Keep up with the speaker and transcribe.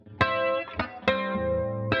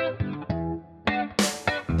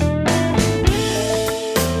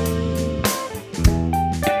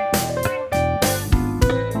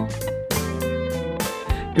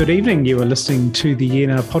Good evening. You are listening to the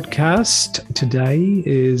Yena podcast. Today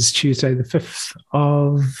is Tuesday, the 5th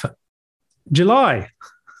of July,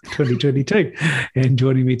 2022. And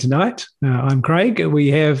joining me tonight, I'm Craig. We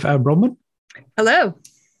have Bronwyn. Hello.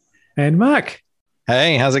 And Mark.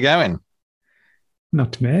 Hey, how's it going?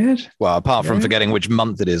 Not too bad. Well, apart from forgetting which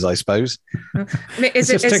month it is, I suppose. It's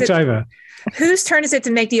just ticked over. Whose turn is it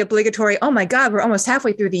to make the obligatory, oh my God, we're almost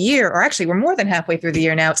halfway through the year, or actually we're more than halfway through the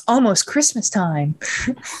year now. It's almost Christmas time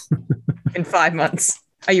in 5 months.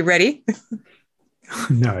 Are you ready?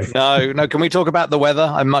 No. Can we talk about the weather?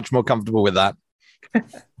 I'm much more comfortable with that.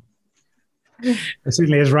 It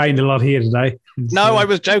certainly has rained a lot here today. No, I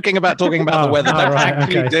was joking about talking about the weather. Don't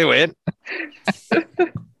actually do it.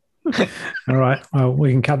 All right. Well, we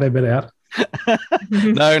can cut that bit out.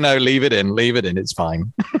 No, leave it in. Leave it in. It's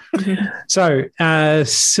fine. So,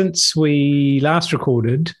 since we last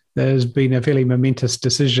recorded, there's been a fairly momentous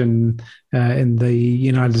decision in the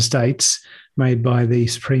United States made by the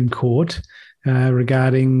Supreme Court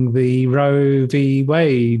regarding the Roe v.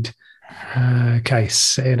 Wade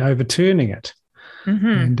case and overturning it.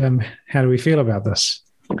 Mm-hmm. And how do we feel about this?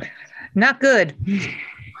 Not good.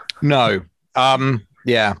 No.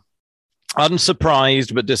 Yeah.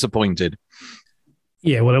 Unsurprised, but disappointed.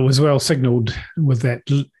 Yeah, well, it was well signalled with that,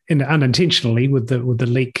 unintentionally with the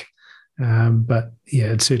leak, but yeah,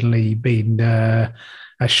 it's certainly been a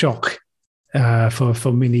shock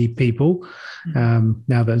for many people now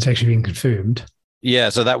that it's actually been confirmed. Yeah,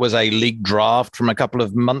 so that was a leaked draft from a couple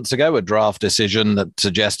of months ago, a draft decision that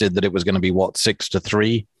suggested that it was going to be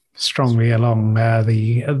 6-3, strongly along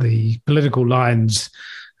the political lines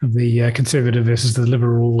of the conservative versus the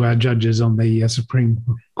liberal judges on the Supreme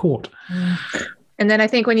Court. And then I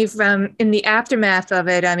think when you've, in the aftermath of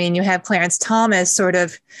it, I mean, you have Clarence Thomas sort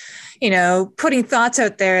of, putting thoughts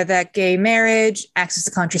out there that gay marriage, access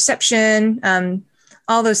to contraception,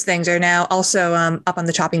 all those things are now also up on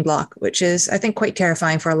the chopping block, which is, I think, quite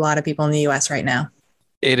terrifying for a lot of people in the US right now.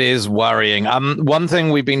 It is worrying. One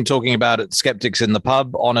thing we've been talking about at Skeptics in the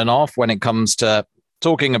Pub on and off when it comes to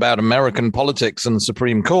talking about American politics and the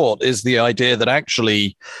Supreme Court is the idea that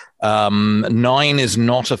actually 9 is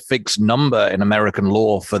not a fixed number in American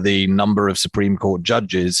law for the number of Supreme Court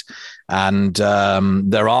judges. And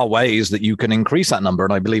there are ways that you can increase that number.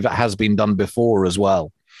 And I believe it has been done before as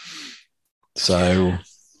well. So,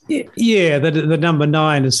 yeah, the number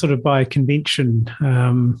 9 is sort of by convention.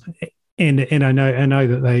 And I know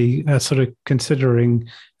that they are sort of considering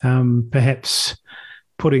perhaps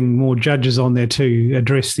putting more judges on there to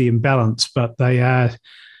address the imbalance, but I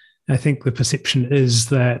think the perception is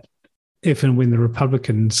that if and when the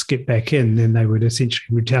Republicans get back in, then they would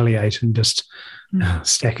essentially retaliate and just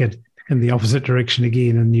stack it in the opposite direction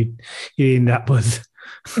again, and you end up with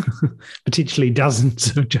potentially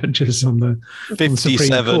dozens of judges on the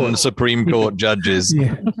 57 Supreme Court judges.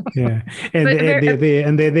 Yeah,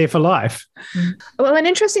 and they're there for life. Well, an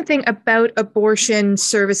interesting thing about abortion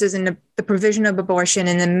services and the provision of abortion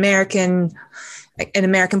in American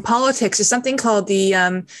politics is something called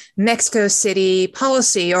the Mexico City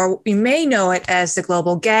policy, or you may know it as the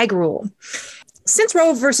global gag rule. Since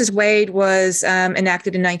Roe versus Wade was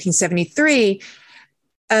enacted in 1973,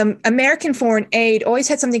 American foreign aid always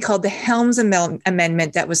had something called the Helms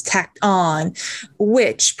Amendment that was tacked on,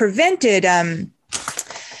 which prevented,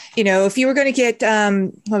 if you were going to get,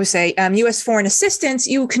 U.S. foreign assistance,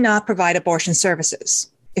 you cannot provide abortion services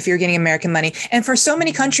if you're getting American money. And for so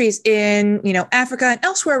many countries in, Africa and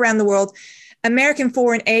elsewhere around the world, American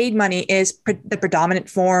foreign aid money is the predominant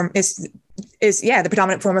form the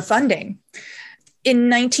predominant form of funding. In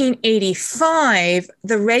 1985,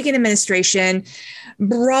 the Reagan administration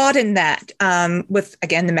broadened that with,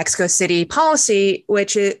 again, the Mexico City policy,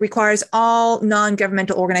 which requires all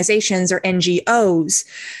non-governmental organizations or NGOs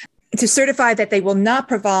to certify that they will not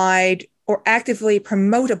provide or actively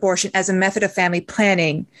promote abortion as a method of family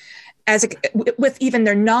planning with even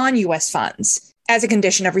their non-U.S. funds as a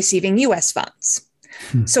condition of receiving U.S. funds.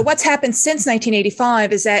 So what's happened since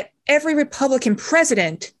 1985 is that every Republican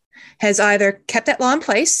president has either kept that law in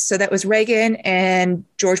place. So that was Reagan and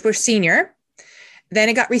George Bush Sr. Then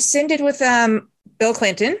it got rescinded with Bill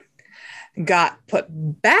Clinton, got put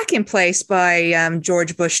back in place by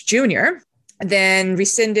George Bush Jr., then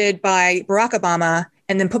rescinded by Barack Obama,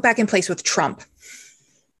 and then put back in place with Trump.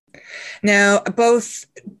 Now, both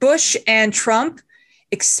Bush and Trump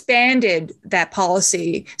expanded that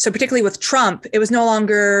policy. So particularly with Trump, it was no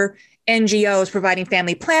longer NGOs providing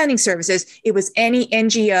family planning services. It was any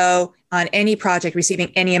NGO on any project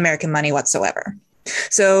receiving any American money whatsoever.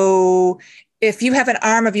 So if you have an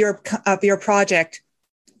arm of your project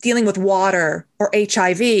dealing with water or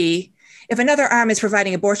HIV, If another arm is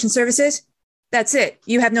providing abortion services, that's it.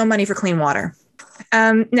 You have no money for clean water.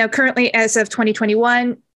 Now, currently, as of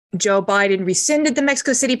 2021, Joe Biden rescinded the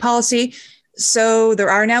Mexico City policy. So there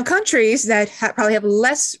are now countries that probably have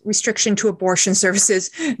less restriction to abortion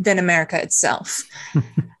services than America itself.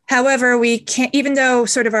 However, we can't, even though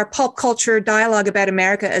sort of our pulp culture dialogue about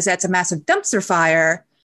America is that's a massive dumpster fire,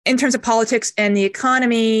 in terms of politics and the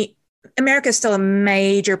economy, America is still a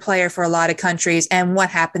major player for a lot of countries. And what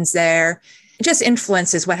happens there just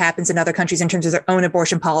influences what happens in other countries in terms of their own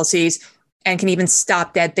abortion policies, and can even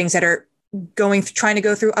stop dead things that are trying to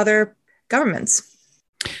go through other governments.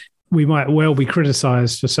 We might well be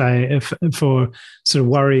criticised for sort of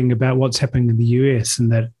worrying about what's happening in the US,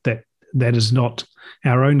 and that is not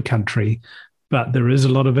our own country, but there is a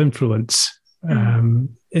lot of influence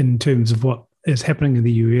in terms of what is happening in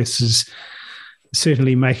the US is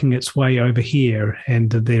certainly making its way over here,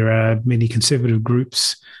 and there are many conservative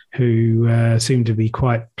groups who seem to be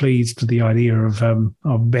quite pleased with the idea of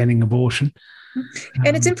banning abortion.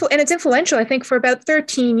 And it's influential. I think for about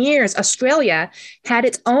 13 years, Australia had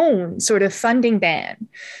its own sort of funding ban.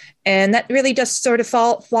 And that really just sort of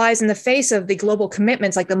flies in the face of the global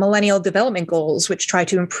commitments like the Millennial Development Goals, which try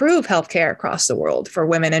to improve healthcare across the world for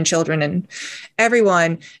women and children and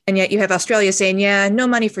everyone. And yet you have Australia saying, yeah, no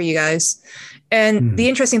money for you guys. And the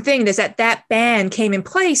interesting thing is that ban came in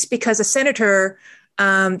place because a senator,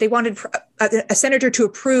 they wanted a senator to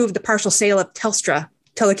approve the partial sale of Telstra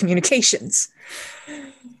telecommunications.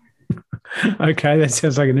 Okay, that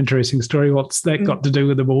sounds like an interesting story. What's that got to do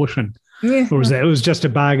with abortion? Yeah. Or it was just a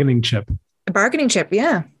bargaining chip? A bargaining chip,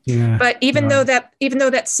 yeah. Yeah. But even though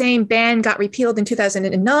that same ban got repealed in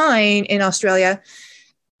 2009 in Australia,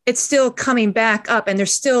 it's still coming back up, and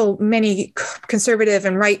there's still many conservative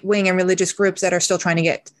and right-wing and religious groups that are still trying to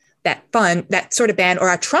get that sort of ban,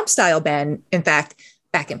 or a Trump-style ban, in fact,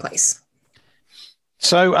 back in place.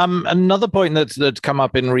 So another point that's come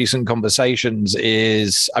up in recent conversations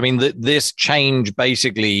is, I mean, this change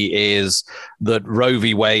basically is that Roe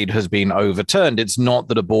v. Wade has been overturned. It's not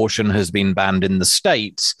that abortion has been banned in the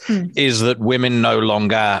states, is that women no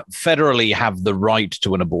longer federally have the right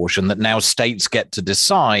to an abortion, that now states get to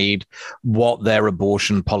decide what their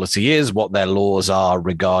abortion policy is, what their laws are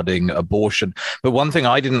regarding abortion. But one thing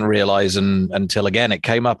I didn't realize until, again, it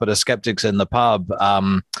came up at a Skeptics in the Pub,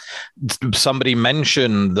 somebody mentioned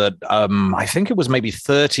that I think it was maybe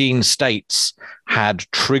 13 states had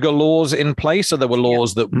trigger laws in place. So there were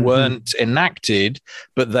laws that weren't enacted,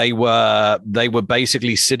 but they were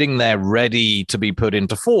basically sitting there ready to be put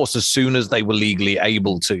into force as soon as they were legally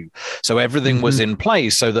able to. So everything was in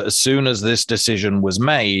place so that as soon as this decision was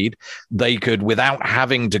made, they could, without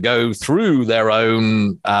having to go through their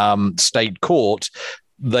own state court,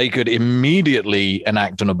 they could immediately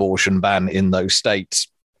enact an abortion ban in those states.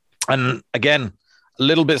 And again, a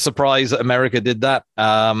little bit surprised that America did that,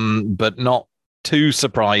 but not too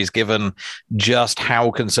surprised given just how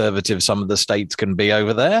conservative some of the states can be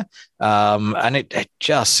over there. And it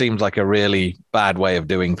just seems like a really bad way of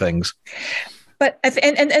doing things. But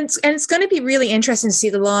it's going to be really interesting to see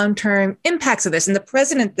the long-term impacts of this. And the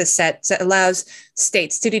precedent this sets allows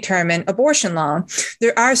states to determine abortion law.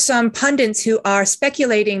 There are some pundits who are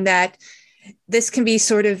speculating that this can be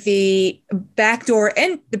sort of the backdoor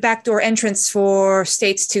entrance for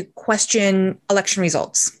states to question election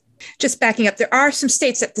results. Just backing up, there are some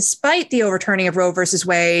states that, despite the overturning of Roe versus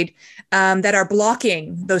Wade, that are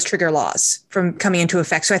blocking those trigger laws from coming into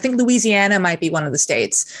effect. So I think Louisiana might be one of the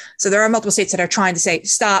states. So there are multiple states that are trying to say,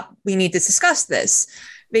 stop, we need to discuss this,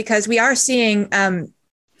 because we are seeing,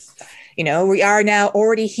 we are now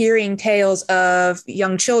already hearing tales of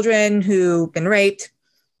young children who've been raped,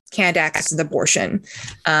 can't access abortion.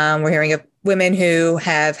 We're hearing of women who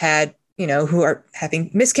have had, who are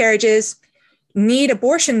having miscarriages, need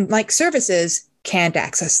abortion-like services, can't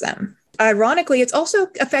access them. Ironically, it's also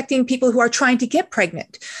affecting people who are trying to get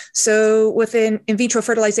pregnant. So within in vitro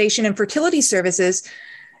fertilization and fertility services,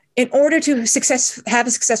 in order to have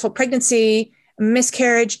a successful pregnancy,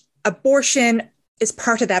 miscarriage, abortion is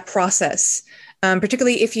part of that process,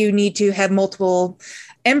 particularly if you need to have multiple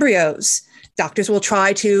embryos. Doctors will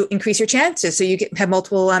try to increase your chances. So you have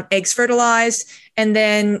multiple eggs fertilized, and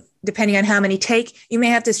then depending on how many take, you may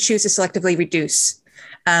have to choose to selectively reduce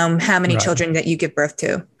how many children that you give birth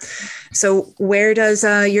to. So where does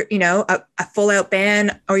a full out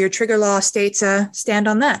ban or your trigger law states stand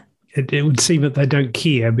on that? It would seem that they don't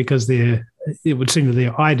care because it would seem that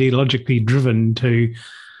they're ideologically driven to,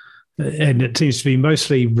 and it seems to be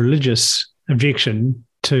mostly religious objection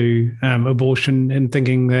to abortion, and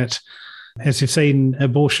thinking that, as you've seen,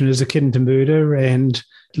 abortion is akin to murder and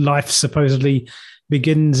life supposedly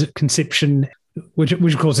begins at conception, which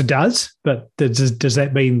of course it does, but does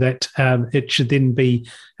that mean that it should then be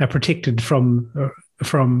protected from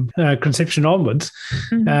conception onwards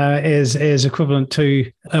as equivalent to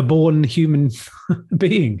a born human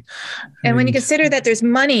being? And when you consider that there's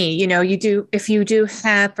money, if you do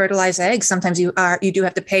have fertilized eggs, sometimes you do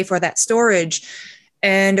have to pay for that storage.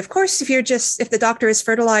 And of course, if the doctor is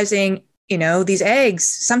fertilizing, these eggs,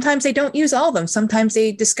 sometimes they don't use all of them. Sometimes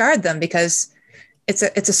they discard them because it's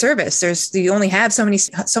a service. You only have so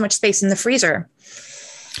much space in the freezer.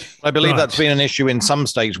 I believe that's been an issue in some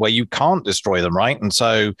states where you can't destroy them, right? And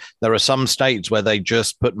so there are some states where they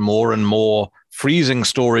just put more and more freezing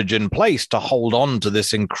storage in place to hold on to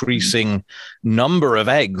this increasing number of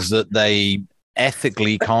eggs that they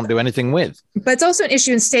ethically can't do anything with. But it's also an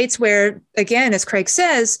issue in states where, again, as Craig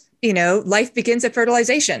says, life begins at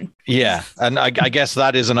fertilization. Yeah. And I guess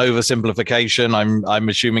that is an oversimplification. I'm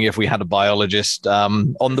assuming if we had a biologist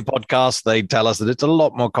on the podcast, they'd tell us that it's a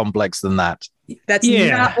lot more complex than that. That's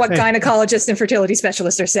not what gynecologists and fertility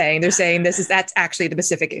specialists are saying. They're saying that's actually the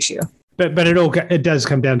specific issue. But it does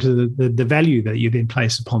come down to the value that you then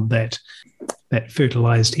place upon that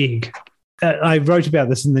fertilized egg. I wrote about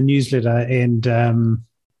this in the newsletter and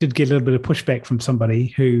did get a little bit of pushback from somebody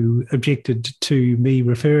who objected to me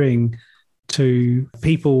referring to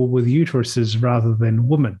people with uteruses rather than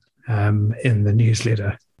women in the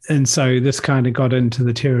newsletter. And so this kind of got into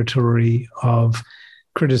the territory of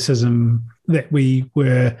criticism that we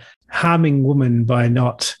were harming women by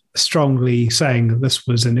not strongly saying that this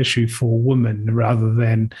was an issue for women rather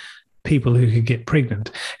than people who could get pregnant.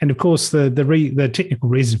 And of course, the technical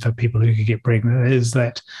reason for people who could get pregnant is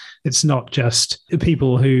that it's not just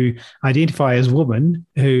people who identify as women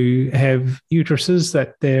who have uteruses,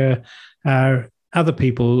 that there are other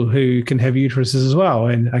people who can have uteruses as well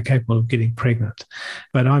and are capable of getting pregnant.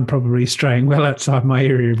 But I'm probably straying well outside my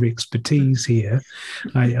area of expertise here.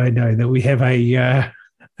 I know that we have a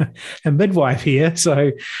midwife here,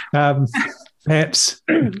 so perhaps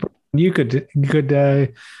you could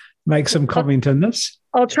make some comment on this.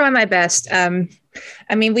 I'll try my best.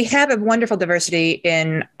 We have a wonderful diversity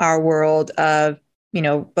in our world of,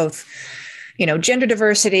 both, gender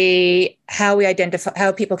diversity, how we identify,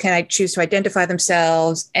 how people can choose to identify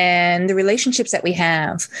themselves, and the relationships that we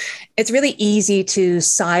have. It's really easy to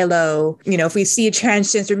silo, if we see a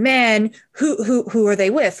transgender man, who are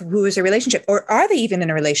they with? Who is their relationship? Or are they even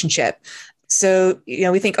in a relationship? So,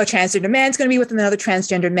 we think, transgender man's going to be with another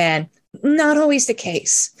transgender man. Not always the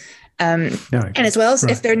case. And as well as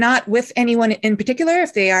if they're not with anyone in particular,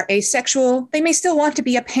 if they are asexual, they may still want to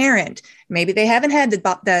be a parent. Maybe they haven't had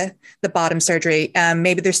the bottom surgery.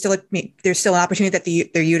 Maybe there's still an opportunity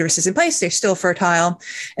that their uterus is in place. They're still fertile.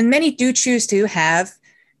 And many do choose to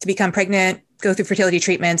become pregnant, go through fertility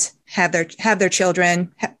treatments, have their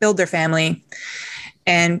children, build their family.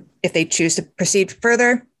 And if they choose to proceed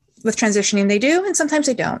further with transitioning, they do. And sometimes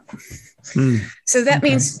they don't. So that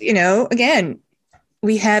means, again,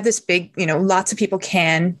 we have this big, lots of people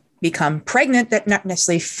can become pregnant that not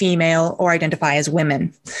necessarily female or identify as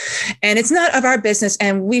women. And it's not of our business.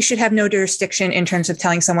 And we should have no jurisdiction in terms of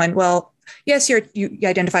telling someone, well, yes, you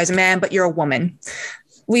identify as a man, but you're a woman.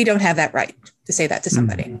 We don't have that right to say that to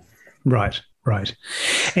somebody. Right.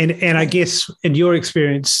 And I guess in your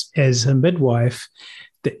experience as a midwife,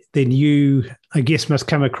 then you, I guess, must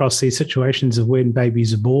come across these situations of when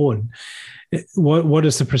babies are born. What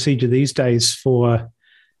is the procedure these days for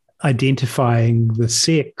identifying the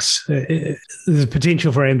sex? There's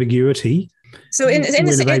potential for ambiguity. So when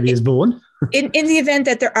the baby is born. In the event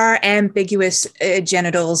that there are ambiguous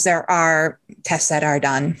genitals, there are tests that are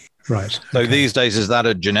done. Right. So these days, is that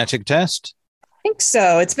a genetic test? I think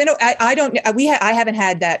so. It's been. I haven't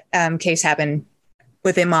had that case happen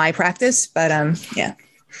within my practice, but yeah.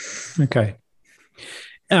 Okay.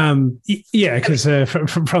 Because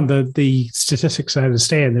from the statistics I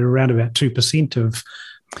understand, there are around about 2%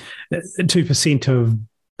 of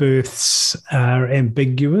births are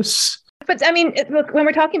ambiguous. But look, when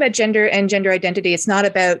we're talking about gender and gender identity, it's not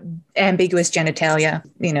about ambiguous genitalia.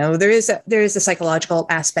 There is a psychological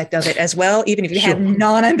aspect of it as well, even if you have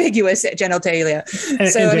non-ambiguous genitalia.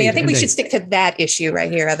 So indeed, I think we should stick to that issue right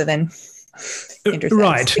here, rather than intersex.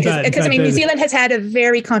 Right, because New Zealand has had a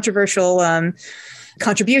very controversial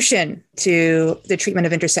contribution to the treatment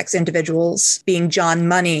of intersex individuals, being John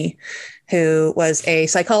Money, who was a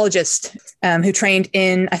psychologist who trained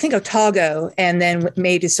in, I think, Otago, and then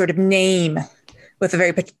made his sort of name with a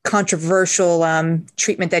very controversial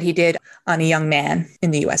treatment that he did on a young man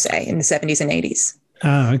in the USA in the 70s and 80s.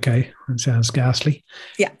 Oh, okay. That sounds ghastly.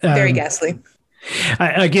 Yeah, very ghastly.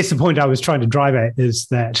 I guess the point I was trying to drive at is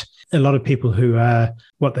that a lot of people who are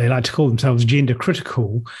what they like to call themselves gender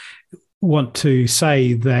critical want to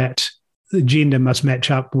say that the gender must match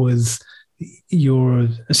up with your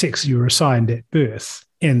sex you're assigned at birth,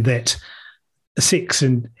 and that sex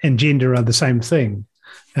and gender are the same thing,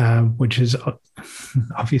 which is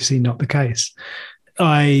obviously not the case.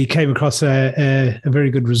 I came across a very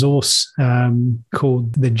good resource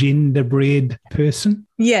called the Genderbread person.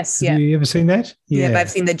 Yes, yeah. Have you ever seen that? Yeah, but I've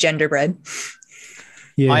seen the Genderbread.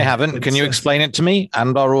 Yeah, I haven't. Can you explain it to me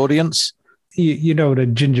and our audience? You know what a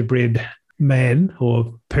gingerbread man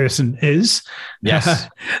or person is. Yes.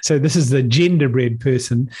 So this is the genderbread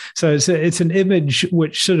person. So it's an image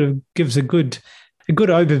which sort of gives a good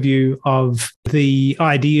overview of the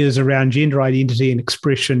ideas around gender identity and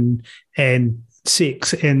expression and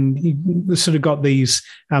sex, and you sort of got these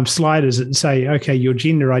sliders that say, okay, your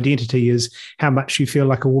gender identity is how much you feel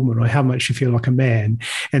like a woman or how much you feel like a man,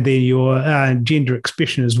 and then your gender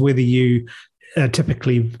expression is whether you are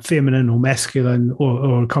typically feminine or masculine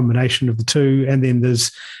or a combination of the two. And then there's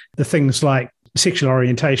the things like sexual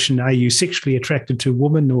orientation. Are you sexually attracted to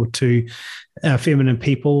women or to feminine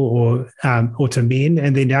people or to men?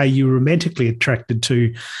 And then are you romantically attracted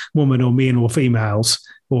to women or men or females?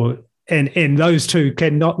 And those two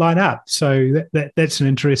cannot line up. So that's an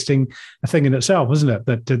interesting thing in itself, isn't it?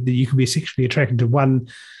 That you can be sexually attracted to one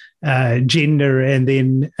gender and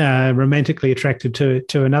then romantically attracted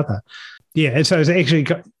to another. Yeah, and so it's actually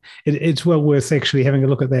it's well worth actually having a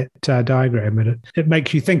look at that diagram, and it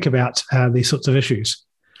makes you think about these sorts of issues.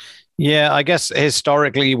 Yeah, I guess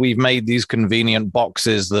historically we've made these convenient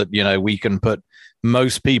boxes that we can put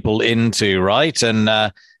most people into, right?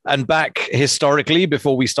 And back historically,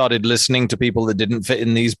 before we started listening to people that didn't fit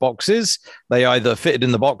in these boxes, they either fitted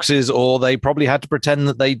in the boxes or they probably had to pretend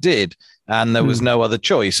that they did. And there was no other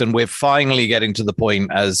choice. And we're finally getting to the point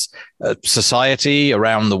as a society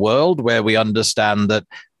around the world where we understand that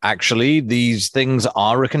actually these things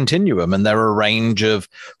are a continuum, and there are a range of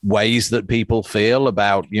ways that people feel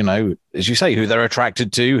about, as you say, who they're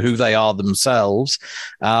attracted to, who they are themselves.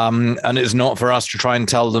 And it's not for us to try and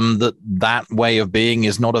tell them that way of being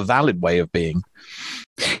is not a valid way of being.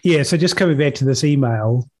 Yeah. So just coming back to this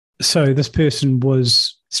email. So this person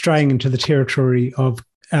was straying into the territory of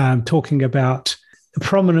talking about a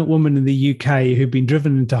prominent woman in the UK who'd been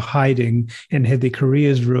driven into hiding and had their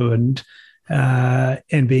careers ruined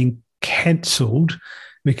and being cancelled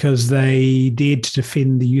because they dared to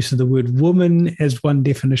defend the use of the word woman as one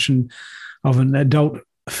definition of an adult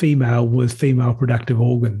female with female productive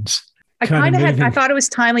organs. I thought it was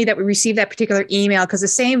timely that we received that particular email, because the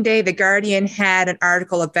same day The Guardian had an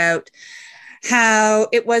article about how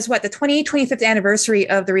it was the 25th anniversary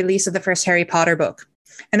of the release of the first Harry Potter book.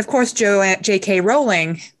 And of course, J.K.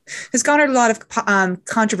 Rowling has garnered a lot of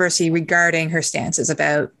controversy regarding her stances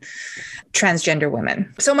about transgender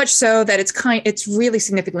women. So much so that it's really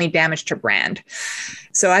significantly damaged her brand.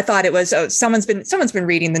 So I thought it was someone's been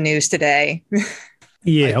reading the news today.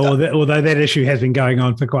 Yeah, although that issue has been going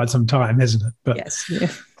on for quite some time, hasn't it? But yes.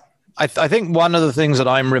 Yeah. I think one of the things that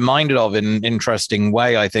I'm reminded of in an interesting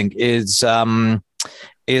way, I think, is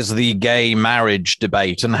the gay marriage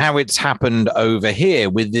debate and how it's happened over here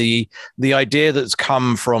with the idea that's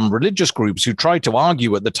come from religious groups who tried to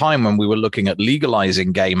argue at the time when we were looking at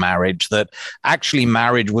legalizing gay marriage that actually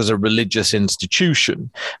marriage was a religious institution.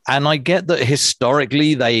 And I get that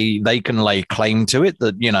historically they can lay claim to it,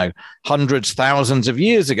 that, hundreds, thousands of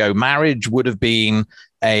years ago, marriage would have been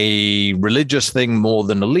a religious thing more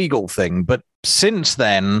than a legal thing. But since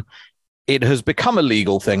then, it has become a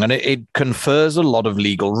legal thing, and it confers a lot of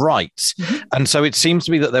legal rights. Mm-hmm. And so it seems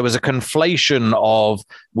to be that there was a conflation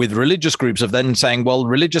with religious groups of then saying, well,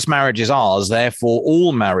 religious marriage is ours, therefore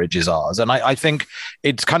all marriage is ours. And I think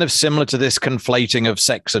it's kind of similar to this conflating of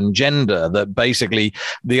sex and gender, that basically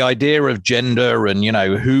the idea of gender and,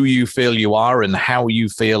 who you feel you are and how you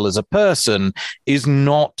feel as a person is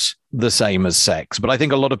not the same as sex. But I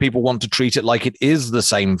think a lot of people want to treat it like it is the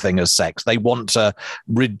same thing as sex. They want to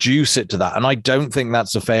reduce it to that. And I don't think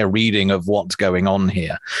that's a fair reading of what's going on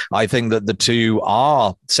here. I think that the two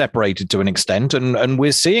are separated to an extent. And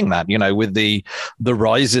we're seeing that, with the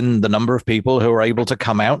rise in the number of people who are able to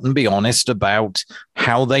come out and be honest about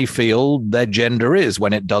how they feel their gender is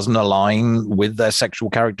when it doesn't align with their sexual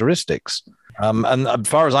characteristics. And as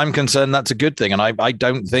far as I'm concerned, that's a good thing. And I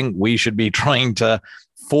don't think we should be trying to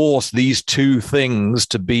force these two things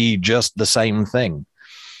to be just the same thing.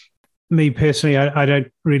 Me personally, I don't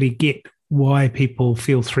really get why people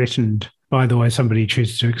feel threatened by the way somebody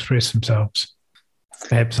chooses to express themselves.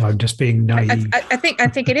 Perhaps I'm just being naive. I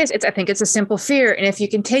think it is. I think it's a simple fear. And if you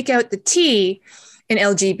can take out the T in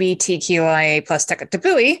LGBTQIA plus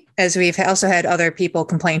tabooey, as we've also had other people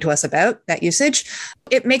complain to us about that usage,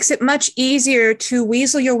 it makes it much easier to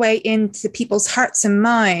weasel your way into people's hearts and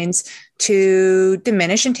minds to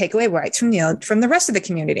diminish and take away rights from the rest of the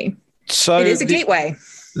community. So it is a gateway.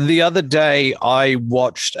 The other day, I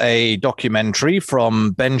watched a documentary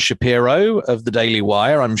from Ben Shapiro of the Daily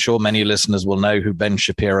Wire. I'm sure many listeners will know who Ben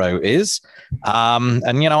Shapiro is. And,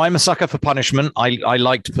 I'm a sucker for punishment. I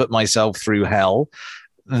like to put myself through hell.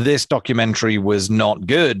 This documentary was not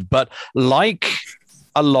good. But like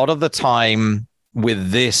a lot of the time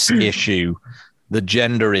with this issue, the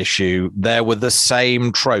gender issue, there were the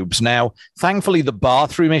same tropes. Now, thankfully, the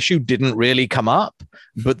bathroom issue didn't really come up,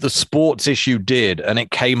 but the sports issue did, and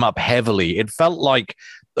it came up heavily. It felt like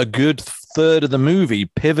a good third of the movie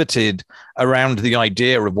pivoted around the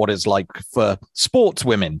idea of what it's like for sports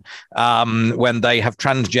women when they have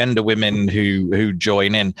transgender women who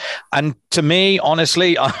join in. And to me,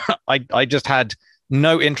 honestly, I just had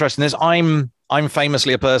no interest in this. I'm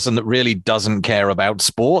famously a person that really doesn't care about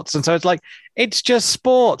sports. And so it's like, it's just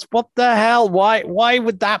sports. What the hell? Why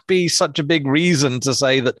would that be such a big reason to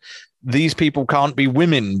say that these people can't be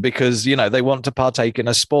women because, they want to partake in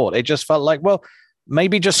a sport? It just felt like, well,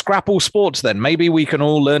 maybe just scrap all sports then. Maybe we can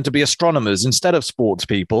all learn to be astronomers instead of sports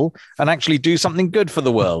people and actually do something good for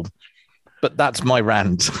the world. But that's my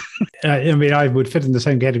rant. I would fit in the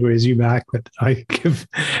same category as you, Mark, but I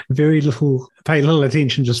pay little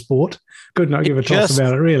attention to sport. Could not give a toss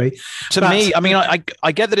about it, really. To me,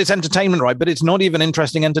 I get that it's entertainment, right? But it's not even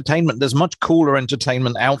interesting entertainment. There's much cooler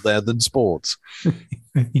entertainment out there than sports.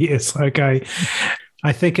 Yes, okay.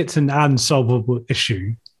 I think it's an unsolvable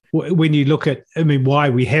issue. When you look at, why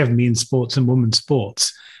we have men's sports and women's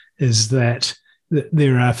sports is that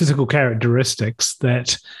there are physical characteristics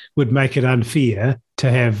that would make it unfair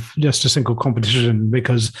to have just a single competition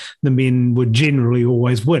because the men would generally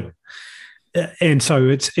always win. And so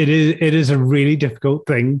it is a really difficult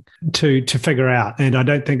thing to figure out. And I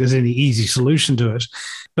don't think there's any easy solution to it.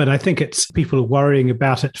 But I think it's people are worrying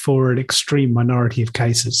about it for an extreme minority of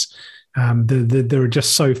cases. There are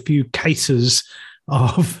just so few cases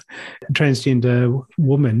of transgender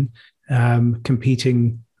women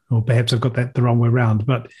competing, or perhaps I've got that the wrong way around,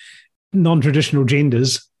 but non-traditional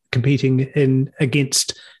genders competing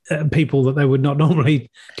against people that they would not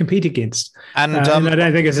normally compete against. And I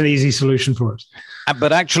don't think it's an easy solution for it.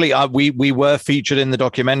 But actually, we were featured in the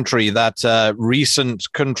documentary, that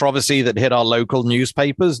recent controversy that hit our local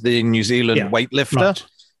newspapers, the New Zealand weightlifter. Right.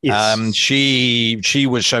 Yes. She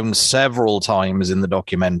was shown several times in the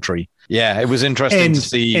documentary. Yeah, it was interesting to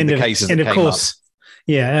see the cases that came up.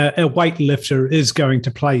 Yeah, a weightlifter is going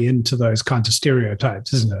to play into those kinds of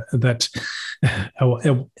stereotypes, isn't it? That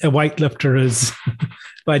a weightlifter is,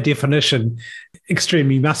 by definition,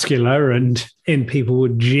 extremely muscular, and people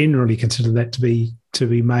would generally consider that to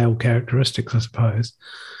be male characteristics, I suppose.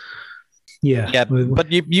 Yeah,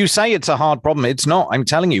 but you say it's a hard problem. It's not. I'm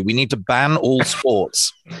telling you, we need to ban all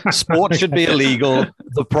sports. Sport should be illegal.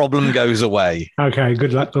 The problem goes away. Okay,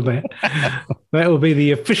 good luck with that. That will be the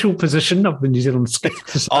official position of the New Zealand Skeptic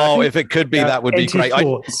Society. Oh, if it could be, that would be great.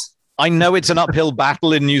 I know it's an uphill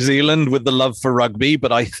battle in New Zealand with the love for rugby,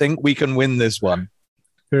 but I think we can win this one.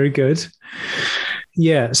 Very good.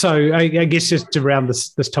 Yeah, so I guess just to round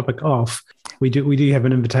this topic off, we do have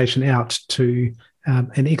an invitation out to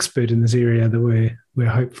an expert in this area that we're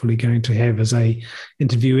hopefully going to have as a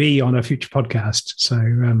interviewee on a future podcast. So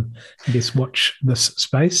I guess watch this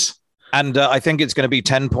space. And I think it's going to be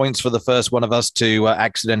 10 points for the first one of us to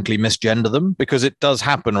accidentally misgender them, because it does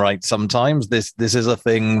happen, right? Sometimes this is a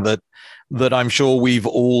thing that I'm sure we've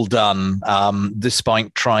all done,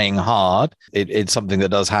 despite trying hard. It's something that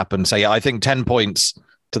does happen. So yeah, I think 10 points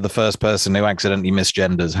to the first person who accidentally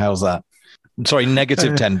misgenders. How's that? Sorry,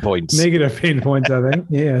 negative 10 points. Negative 10 points, I think.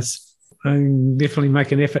 Yes. I definitely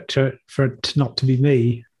make an effort for it not to be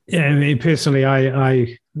me. Yeah, personally,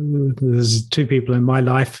 I there's two people in my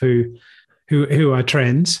life who are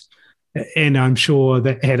trans, and I'm sure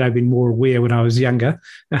that had I been more aware when I was younger,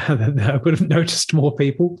 I would have noticed more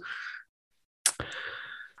people.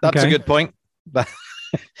 That's a good point.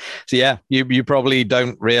 So yeah, you probably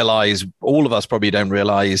don't realize, all of us probably don't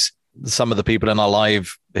realize, some of the people in our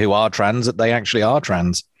life who are trans, that they actually are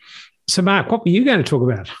trans. So Mark, what were you going to talk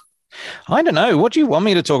about? I don't know. What do you want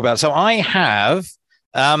me to talk about? So I have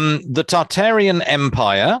the Tartarian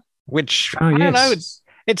Empire, which I don't know.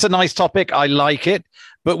 It's a nice topic. I like it.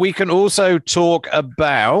 But we can also talk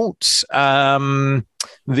about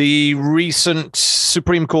the recent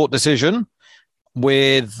Supreme Court decision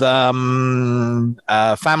with Family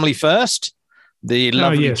First, the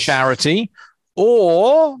lovely charity,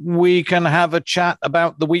 or we can have a chat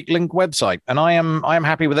about the Weeklink website. And I am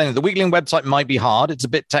happy with anything. The Weeklink website might be hard; it's a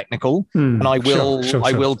bit technical, and I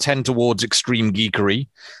will tend towards extreme geekery.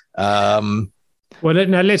 Well,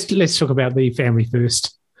 now let's talk about the Family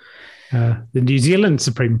First, the New Zealand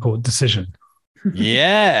Supreme Court decision.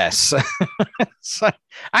 Yes. So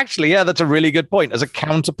actually, yeah, that's a really good point. As a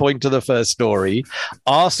counterpoint to the first story,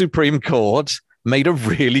 our Supreme Court made a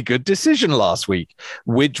really good decision last week,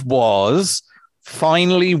 which was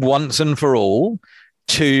finally, once and for all,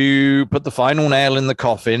 to put the final nail in the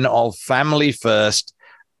coffin of Family First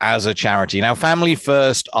as a charity. Now, Family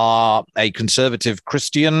First are a conservative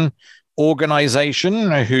Christian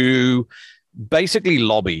organization who basically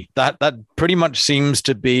lobby. That pretty much seems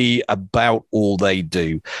to be about all they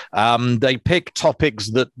do. They pick topics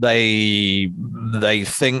that they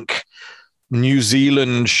think New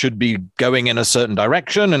Zealand should be going in a certain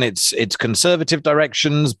direction, and it's conservative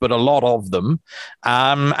directions, but a lot of them.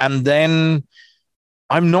 And then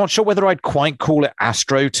I'm not sure whether I'd quite call it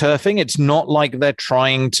astroturfing. It's not like they're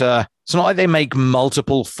trying to. It's not like they make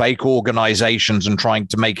multiple fake organizations and trying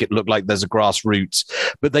to make it look like there's a grassroots,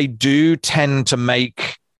 but they do tend to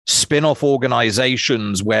make spin-off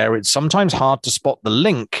organizations where it's sometimes hard to spot the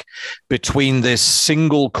link between this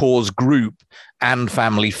single cause group and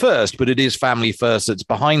Family First, but it is Family First that's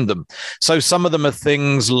behind them. So some of them are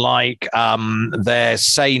things like their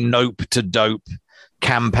Say Nope to Dope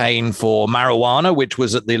campaign for marijuana, which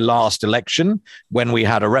was at the last election when we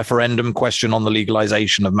had a referendum question on the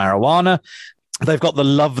legalization of marijuana. They've got the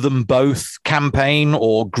Love Them Both campaign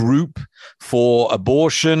or group for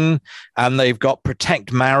abortion, and they've got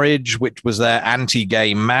Protect Marriage, which was their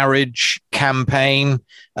anti-gay marriage campaign.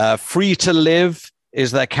 Free to Live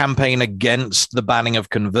is their campaign against the banning of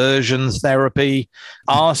conversion therapy.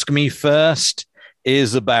 Ask Me First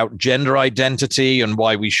is about gender identity and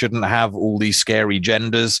why we shouldn't have all these scary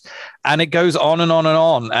genders. And it goes on and on and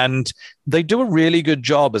on. And they do a really good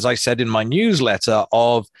job, as I said in my newsletter,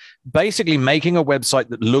 of basically making a website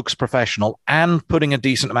that looks professional and putting a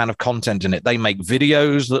decent amount of content in it. They make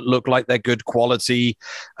videos that look like they're good quality.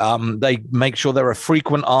 They make sure there are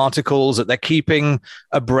frequent articles, that they're keeping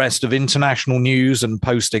abreast of international news and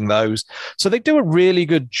posting those. So they do a really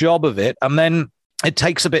good job of it. And then it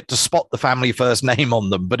takes a bit to spot the Family First name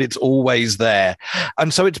on them, but it's always there.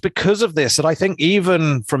 And so it's because of this that I think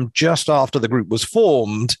even from just after the group was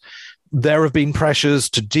formed, there have been pressures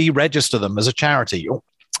to deregister them as a charity.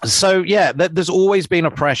 So, yeah, there's always been a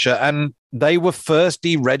pressure, and they were first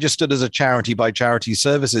deregistered as a charity by Charity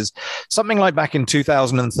Services, something like back in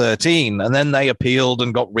 2013, and then they appealed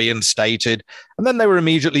and got reinstated, and then they were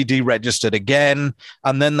immediately deregistered again,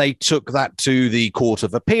 and then they took that to the Court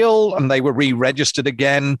of Appeal, and they were re-registered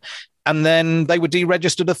again, and then they were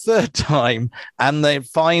deregistered a third time, and they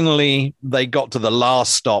got to the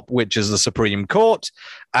last stop, which is the Supreme Court.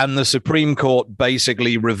 And the Supreme Court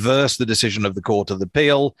basically reversed the decision of the Court of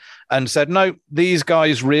Appeal and said, no, these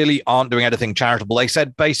guys really aren't doing anything charitable. They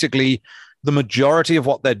said basically the majority of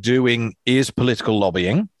what they're doing is political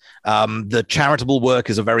lobbying. The charitable work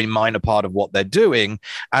is a very minor part of what they're doing.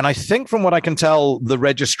 And I think from what I can tell, the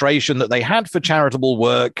registration that they had for charitable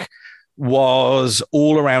work was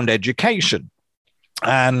all around education.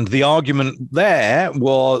 And the argument there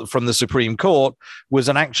was from the Supreme Court was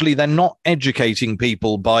that actually they're not educating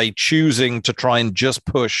people by choosing to try and just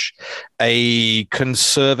push a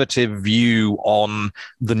conservative view on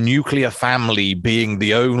the nuclear family being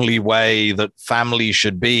the only way that family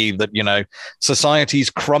should be, that, you know, society's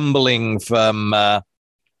crumbling from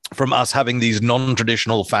us having these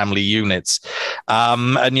non-traditional family units.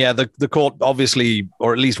 And yeah, the court obviously,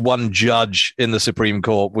 or at least one judge in the Supreme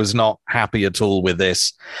Court, was not happy at all with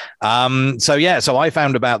this. So I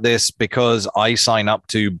found about this because I sign up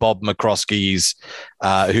to Bob McCroskey's,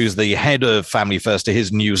 who's the head of Family First, to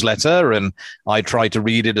his newsletter, and I try to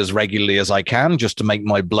read it as regularly as I can just to make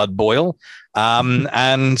my blood boil.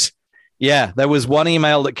 And yeah, there was one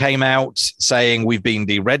email that came out saying we've been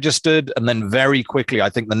deregistered. And then very quickly,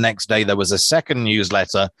 I think the next day, there was a second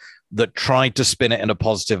newsletter that tried to spin it in a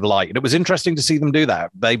positive light. And it was interesting to see them do that.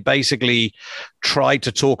 They basically tried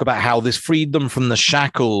to talk about how this freed them from the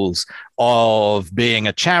shackles of being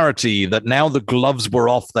a charity, that now the gloves were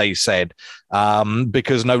off, they said,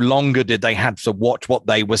 because no longer did they have to watch what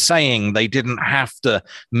they were saying. They didn't have to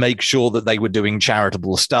make sure that they were doing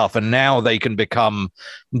charitable stuff. And now they can become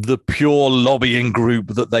the pure lobbying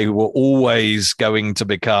group that they were always going to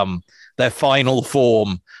become, their final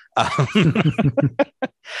form.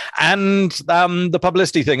 And the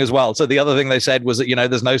publicity thing as well. So the other thing they said was that,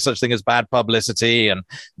 there's no such thing as bad publicity, and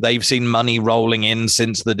they've seen money rolling in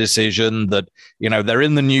since the decision, that, they're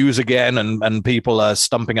in the news again, and people are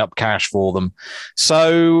stumping up cash for them.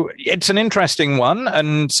 So it's an interesting one.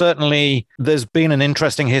 And certainly there's been an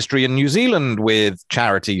interesting history in New Zealand with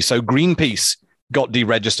charity. So Greenpeace got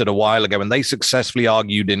deregistered a while ago, and they successfully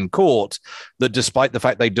argued in court that despite the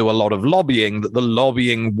fact they do a lot of lobbying, that the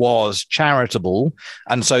lobbying was charitable,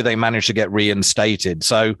 and so they managed to get reinstated.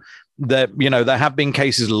 So there have been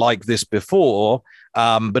cases like this before,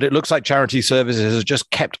 but it looks like Charity Services has just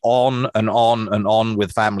kept on and on and on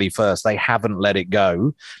with Family First. They haven't let it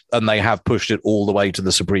go, and they have pushed it all the way to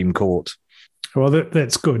the Supreme Court. Well,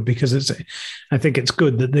 that's good, because I think it's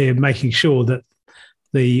good that they're making sure that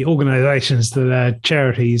the organisations that are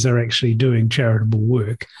charities are actually doing charitable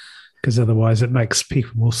work, because otherwise it makes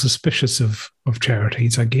people more suspicious of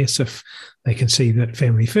charities, I guess, if they can see that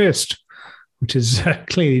Family First, which is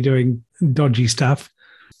clearly doing dodgy stuff.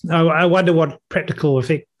 I wonder what practical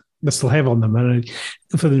effect this will have on them. And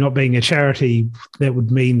for them not being a charity, that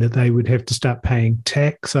would mean that they would have to start paying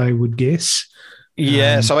tax, I would guess.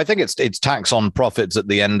 Yeah, so I think it's tax on profits at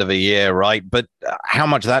the end of a year, right? But how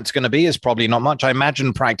much that's going to be is probably not much. I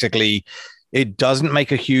imagine practically it doesn't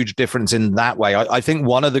make a huge difference in that way. I think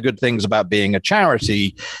one of the good things about being a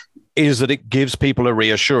charity is that it gives people a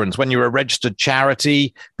reassurance. When you're a registered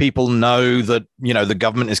charity, people know that, the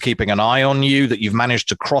government is keeping an eye on you, that you've managed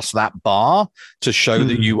to cross that bar to show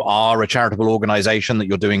that you are a charitable organization, that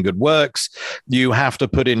you're doing good works. You have to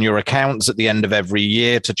put in your accounts at the end of every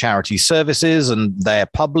year to Charity Services, and they're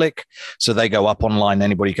public. So they go up online.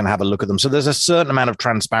 Anybody can have a look at them. So there's a certain amount of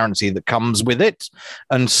transparency that comes with it.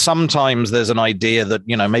 And sometimes there's an idea that,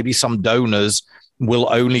 maybe some donors will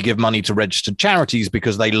only give money to registered charities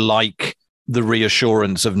because they like the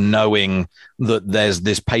reassurance of knowing that there's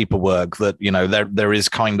this paperwork, that, there is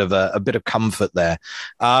kind of a bit of comfort there.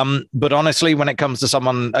 But honestly, when it comes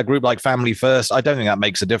to a group like Family First, I don't think that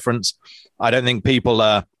makes a difference. I don't think people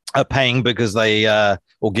are paying because they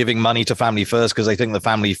or giving money to Family First because they think the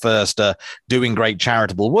Family First are doing great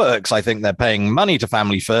charitable works. I think they're paying money to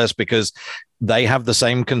Family First because they have the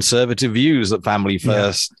same conservative views that Family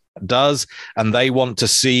First does, and they want to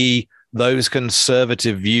see those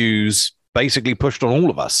conservative views basically pushed on all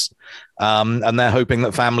of us. And they're hoping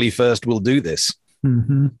that Family First will do this.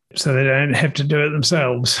 Mm-hmm. So they don't have to do it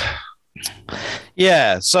themselves.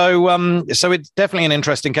 Yeah, so it's definitely an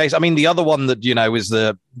interesting case. I mean, the other one that, is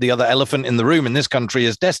the other elephant in the room in this country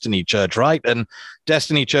is Destiny Church, right? And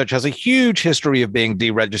Destiny Church has a huge history of being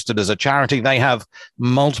deregistered as a charity. They have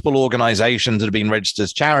multiple organizations that have been registered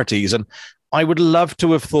as charities. And I would love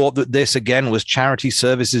to have thought that this, again, was Charity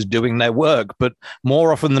Services doing their work. But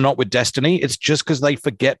more often than not with Destiny, it's just because they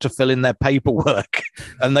forget to fill in their paperwork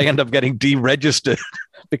and they end up getting deregistered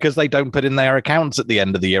because they don't put in their accounts at the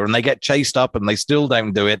end of the year, and they get chased up and they still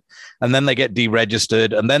don't do it. And then they get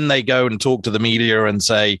deregistered, and then they go and talk to the media and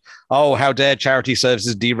say, oh, how dare Charity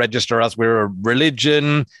Services deregister us? We're a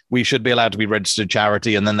religion. We should be allowed to be registered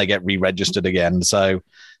charity. And then they get re-registered again. So,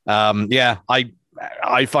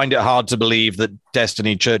 I find it hard to believe that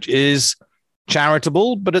Destiny Church is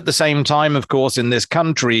charitable, but at the same time, of course, in this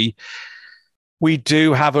country, we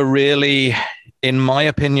do have a really, in my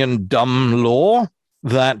opinion, dumb law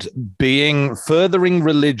that furthering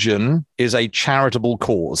religion is a charitable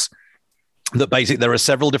cause. That basically there are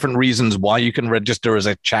several different reasons why you can register as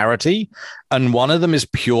a charity, and one of them is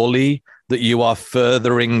purely that you are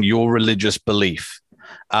furthering your religious belief.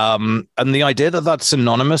 And the idea that that's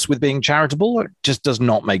synonymous with being charitable just does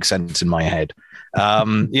not make sense in my head. A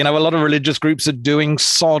lot of religious groups are doing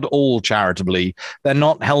sod all charitably. They're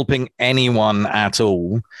not helping anyone at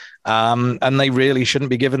all. And they really shouldn't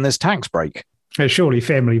be given this tax break. Surely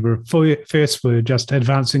Family First were just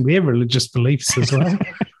advancing their religious beliefs as well.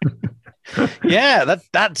 Yeah,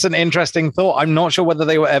 that's an interesting thought. I'm not sure whether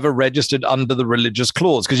they were ever registered under the religious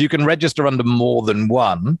clause, because you can register under more than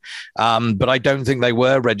one, but I don't think they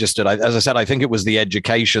were registered. As I said, I think it was the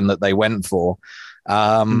education that they went for.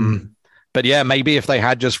 But yeah, maybe if they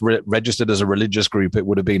had just registered as a religious group, it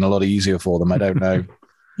would have been a lot easier for them. I don't know.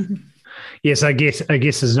 Yes, I guess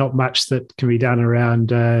there's not much that can be done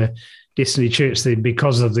around Destiny Church then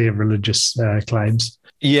because of their religious claims.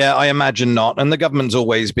 Yeah, I imagine not. And the government's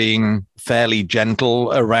always been fairly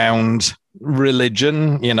gentle around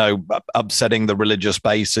religion. Upsetting the religious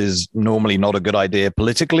base is normally not a good idea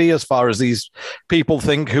politically, as far as these people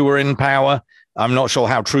think who are in power. I'm not sure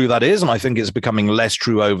how true that is, and I think it's becoming less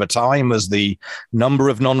true over time as the number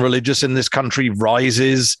of non-religious in this country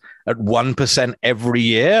rises at 1% every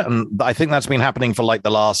year. And I think that's been happening for like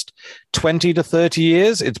the last 20 to 30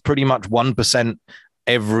 years. It's pretty much 1%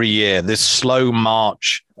 every year, this slow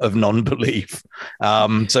march of non-belief.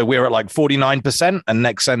 So we're at like 49%, and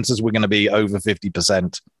next census, we're going to be over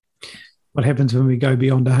 50%. What happens when we go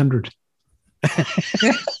beyond 100?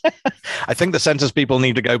 I think the census people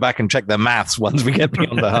need to go back and check their maths once we get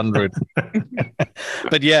beyond 100.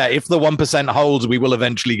 But yeah, if the 1% holds, we will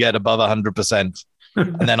eventually get above 100%.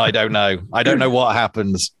 And then I don't know. I don't know what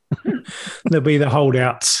happens. There'll be the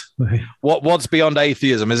holdouts. What's beyond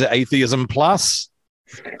atheism? Is it atheism plus?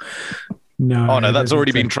 No. Oh, no, that's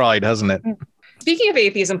already been tried, hasn't it? Speaking of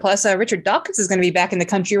atheism plus, Richard Dawkins is going to be back in the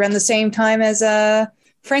country around the same time as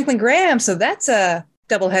Franklin Graham. So that's a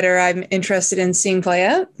doubleheader I'm interested in seeing play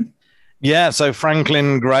out. Yeah, so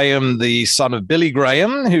Franklin Graham, the son of Billy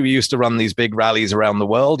Graham, who used to run these big rallies around the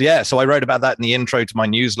world. Yeah, so I wrote about that in the intro to my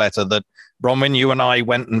newsletter, that Bronwyn, you and I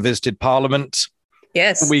went and visited Parliament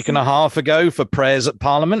a week and a half ago for prayers at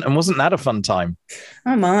Parliament. And wasn't that a fun time?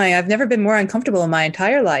 Oh my, I've never been more uncomfortable in my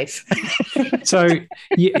entire life. So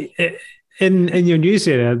in your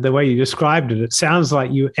newsletter, the way you described it, it sounds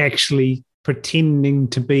like you actually pretending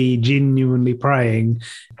to be genuinely praying.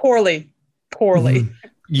 Poorly. Mm-hmm.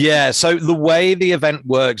 Yeah, so the way the event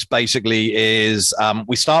works basically is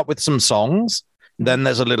we start with some songs, then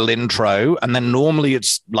there's a little intro, and then normally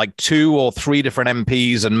it's like 2 or 3 different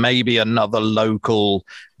MPs and maybe another local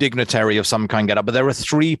dignitary of some kind get up. But there are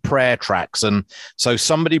 3 prayer tracks, and so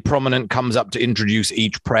somebody prominent comes up to introduce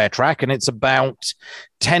each prayer track, and it's about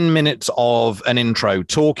 10 minutes of an intro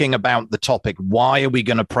talking about the topic. Why are we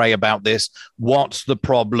going to pray about this? What's the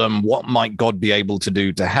problem? What might God be able to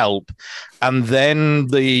do to help? And then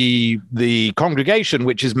the congregation,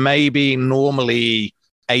 which is maybe normally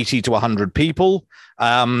 80 to 100 people,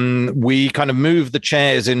 we kind of move the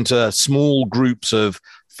chairs into small groups of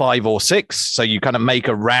 5 or 6. So you kind of make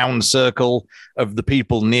a round circle of the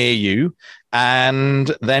people near you.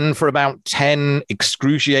 And then for about 10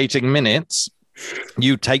 excruciating minutes,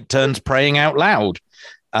 you take turns praying out loud.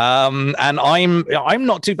 And I'm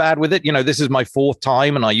not too bad with it. You know, this is my 4th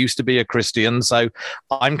time and I used to be a Christian, so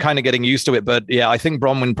I'm kind of getting used to it. But yeah, I think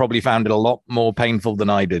Bronwyn probably found it a lot more painful than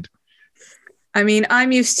I did. I mean,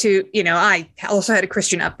 I'm used to, I also had a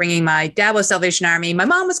Christian upbringing. My dad was Salvation Army. My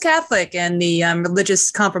mom was Catholic, and the religious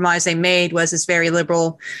compromise they made was this very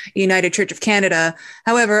liberal United Church of Canada.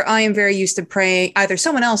 However, I am very used to praying, either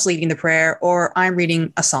someone else leading the prayer or I'm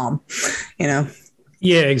reading a psalm,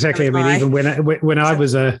 Yeah, exactly. I mean, even when I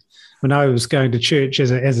was going to church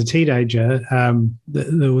as a teenager,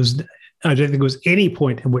 there was, I don't think there was any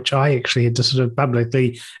point in which I actually had to sort of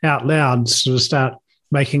publicly out loud sort of start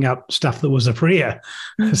making up stuff that was a prayer.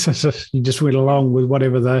 So you just went along with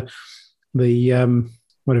whatever the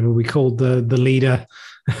whatever we called the leader.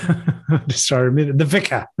 Just I remember the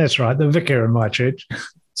vicar. That's right, the vicar in my church.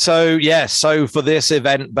 So so for this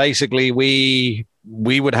event, basically we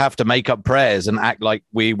would have to make up prayers and act like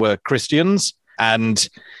we were Christians. And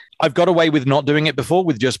I've got away with not doing it before,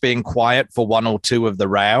 with just being quiet for 1 or 2 of the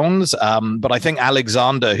rounds. But I think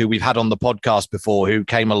Alexander, who we've had on the podcast before, who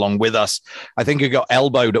came along with us, I think he got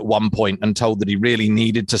elbowed at one point and told that he really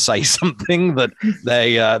needed to say something, that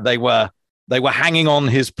they were hanging on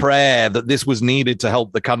his prayer, that this was needed to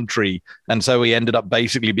help the country. And so he ended up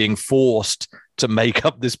basically being forced to make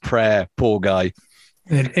up this prayer, poor guy.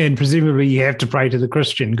 And presumably you have to pray to the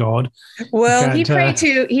Christian God. Well, he prayed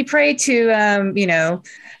to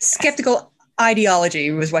skeptical ideology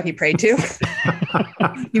was what he prayed to.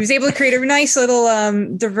 He was able to create a nice little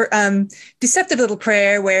deceptive little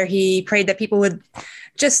prayer where he prayed that people would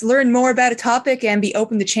just learn more about a topic and be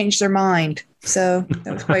open to change their mind. So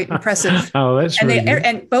that was quite impressive. Oh, that's really good.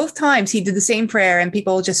 And both times he did the same prayer, and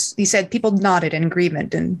he said people nodded in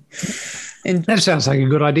agreement. And that sounds like a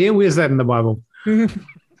good idea. Where's that in the Bible?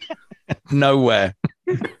 Nowhere.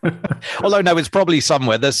 Although no, it's probably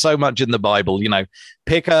somewhere. There's so much in the Bible.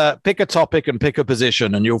 Pick a topic and pick a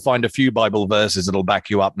position, and you'll find a few Bible verses that'll back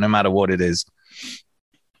you up, no matter what it is.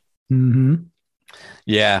 Mm-hmm.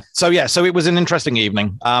 Yeah. So it was an interesting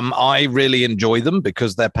evening. I really enjoy them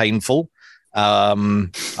because they're painful.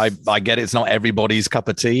 I get it's not everybody's cup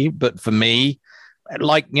of tea, but for me,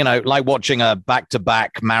 like watching a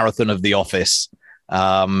back-to-back marathon of The Office.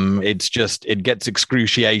 It gets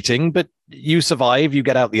excruciating, but you survive, you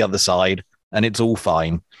get out the other side, and it's all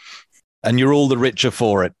fine. And you're all the richer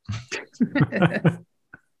for it.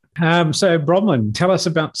 So Bronwyn, tell us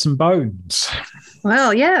about some bones.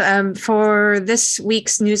 Well, yeah. For this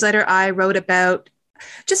week's newsletter, I wrote about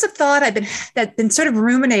just a thought I've been sort of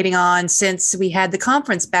ruminating on since we had the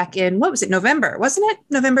conference back in, what was it, November, wasn't it?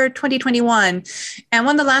 November 2021. And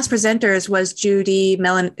one of the last presenters was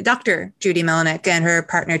Dr. Judy Melanek and her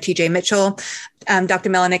partner, TJ Mitchell. Dr.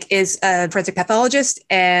 Melanek is a forensic pathologist,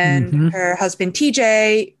 and her husband,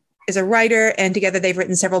 TJ, is a writer. And together they've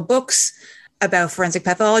written several books about forensic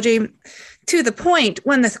pathology. To the point,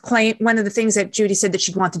 one of the things that Judy said that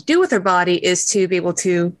she'd want to do with her body is to be able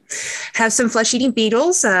to have some flesh-eating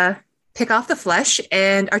beetles pick off the flesh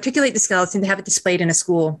and articulate the skeleton to have it displayed in a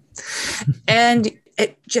school. And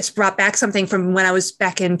it just brought back something from when I was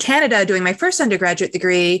back in Canada doing my first undergraduate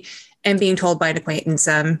degree and being told by an acquaintance,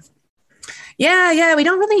 yeah, we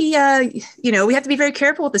don't really, we have to be very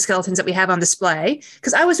careful with the skeletons that we have on display,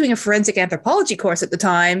 because I was doing a forensic anthropology course at the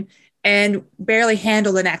time and barely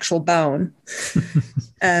handled an actual bone.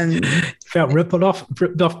 Felt ripped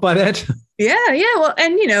off by that. Yeah. Well,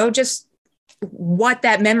 and, just what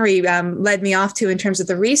that memory led me off to in terms of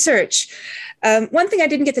the research. One thing I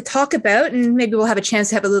didn't get to talk about, and maybe we'll have a chance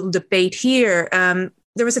to have a little debate here.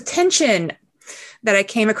 There was a tension that I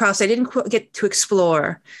came across I didn't get to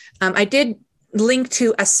explore. I did link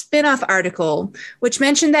to a spin-off article which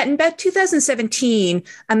mentioned that in about 2017,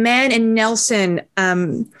 a man in Nelson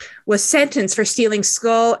was sentenced for stealing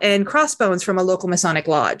skull and crossbones from a local Masonic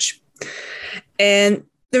lodge. And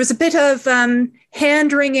there was a bit of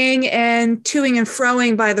hand-wringing and toing and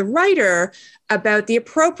froing by the writer about the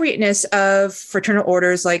appropriateness of fraternal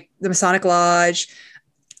orders like the Masonic Lodge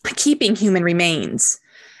keeping human remains.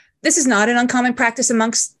 This is not an uncommon practice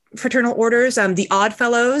amongst fraternal orders. The Odd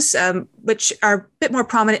Fellows, which are a bit more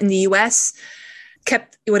prominent in the US,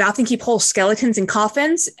 would often keep whole skeletons in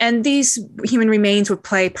coffins, and these human remains would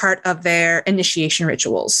play part of their initiation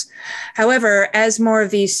rituals. However, as more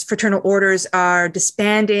of these fraternal orders are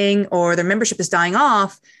disbanding or their membership is dying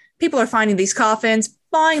off, people are finding these coffins,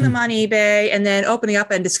 buying them on eBay, and then opening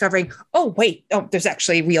up and discovering, there's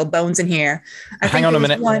actually real bones in here. Hang on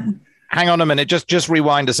a minute. Just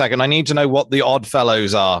rewind a second. I need to know what the Odd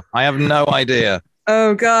Fellows are. I have no idea.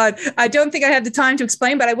 Oh, God. I don't think I have the time to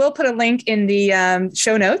explain, but I will put a link in the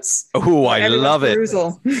show notes. Oh, I love it.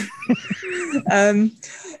 But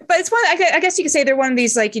it's one, I guess you could say they're one of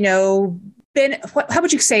these, how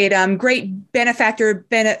would you say it? Great benefactor,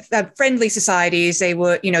 friendly societies. They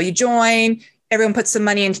would, you join, everyone puts some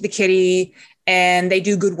money into the kitty, and they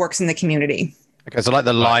do good works in the community. Okay, so like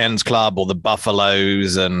the Lions Club or the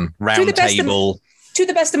Buffaloes and Round Table. To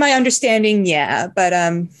the best of my understanding, yeah.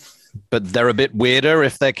 But they're a bit weirder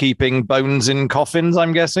if they're keeping bones in coffins,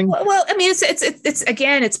 I'm guessing. Well, I mean,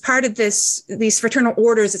 it's part of these fraternal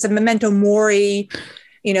orders. It's a memento mori,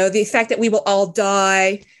 the fact that we will all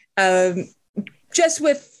die. Just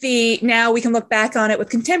with now we can look back on it with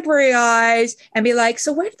contemporary eyes and be like,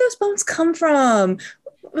 so where did those bones come from?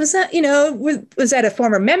 Was that, was that a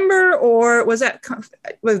former member, or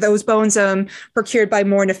were those bones procured by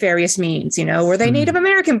more nefarious means? Were they Native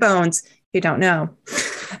American bones? You don't know.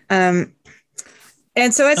 And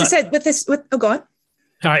so, as I said, go on.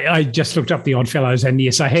 I just looked up the Odd Fellows, and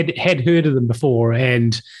yes, I had heard of them before.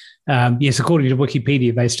 And yes, according to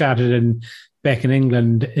Wikipedia, they started back in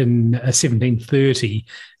England in 1730.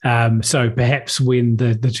 So perhaps when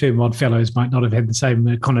the term Odd Fellows might not have had the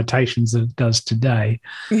same connotations that it does today.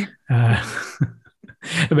 Yeah.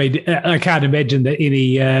 I mean, I can't imagine that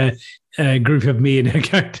any group of men are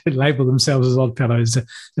going to label themselves as Odd Fellows if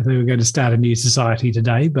they were going to start a new society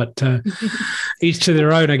today, but each to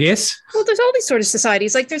their own, I guess. Well, there's all these sort of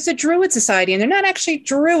societies. Like there's a Druid Society, and they're not actually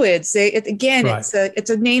Druids. Right. It's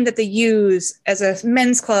a name that they use as a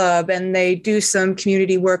men's club, and they do some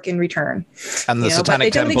community work in return. And the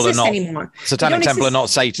Satanic Temple are not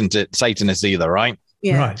Satanists either, right?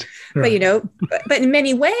 Yeah. Right. But in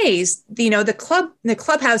many ways, the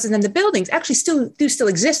clubhouses and the buildings actually still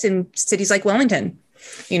exist in cities like Wellington.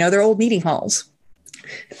 They're old meeting halls.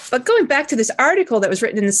 But going back to this article that was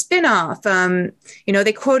written in the spin-off,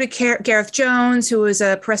 they quoted Gareth Jones, who was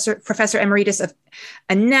a professor emeritus of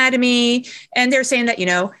anatomy, and they're saying that,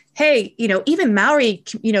 hey, even Maori,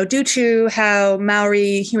 due to how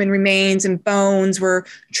Maori human remains and bones were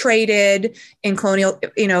traded in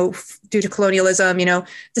due to colonialism,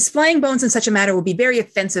 displaying bones in such a manner would be very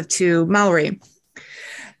offensive to Maori.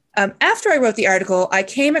 After I wrote the article, I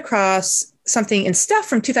came across something in stuff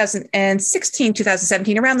from 2016,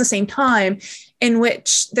 2017, around the same time, in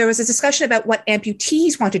which there was a discussion about what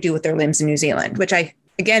amputees want to do with their limbs in New Zealand, which I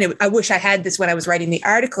again, I wish I had this when I was writing the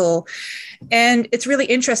article. And it's really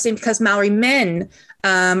interesting because Maori men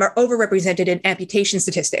are overrepresented in amputation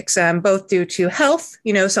statistics, both due to health,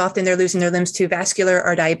 so often they're losing their limbs to vascular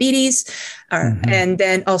or diabetes, and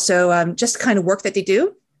then also just kind of work that they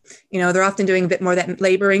do. They're often doing a bit more of that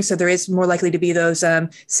laboring, so there is more likely to be those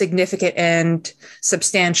significant and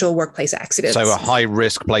substantial workplace accidents. So high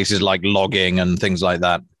risk places like logging and things like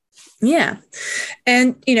that. Yeah.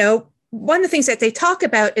 And, one of the things that they talk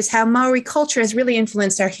about is how Maori culture has really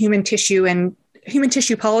influenced our human tissue and human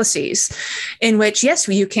tissue policies, in which, yes,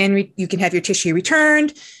 you can have your tissue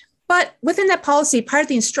returned, but within that policy, part of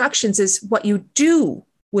the instructions is what you do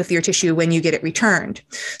with your tissue when you get it returned.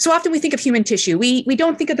 So often we think of human tissue. We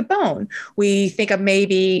don't think of the bone. We think of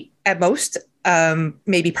maybe at most,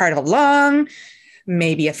 maybe part of a lung,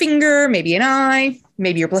 maybe a finger, maybe an eye,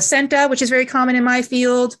 maybe your placenta, which is very common in my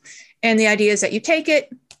field. And the idea is that you take it,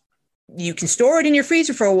 you can store it in your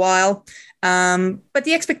freezer for a while, but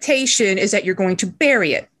the expectation is that you're going to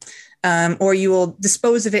bury it, or you will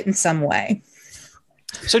dispose of it in some way.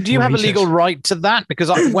 So do you have a legal right to that?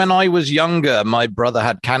 Because when I was younger, my brother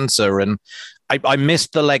had cancer and I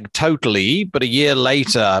missed the leg totally, but a year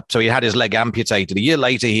later, so he had his leg amputated. A year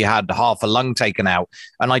later, he had half a lung taken out.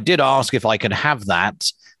 And I did ask if I could have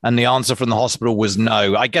that. And the answer from the hospital was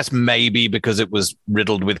no. I guess maybe because it was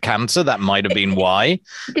riddled with cancer. That might have been why.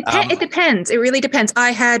 It depends. It really depends. I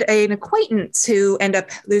had an acquaintance who ended up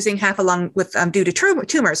losing half a lung with due to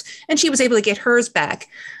tumors, and she was able to get hers back.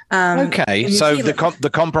 Okay, so the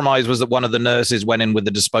compromise was that one of the nurses went in with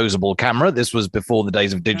a disposable camera. This was before the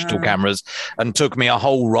days of digital cameras, and took me a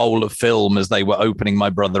whole roll of film as they were opening my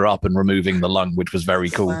brother up and removing the lung, which was very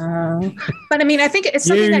cool. But I mean, I think it's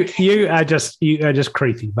something you are just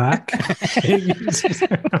creepy, Mark.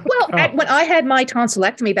 When I had my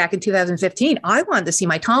tonsillectomy back in 2015, I wanted to see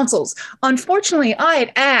my tonsils. Unfortunately, I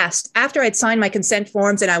had asked after I'd signed my consent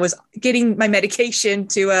forms and I was getting my medication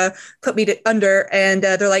to put me under, and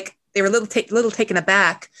they're like, they were a little taken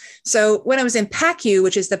aback. So when I was in PACU,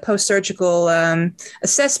 which is the post-surgical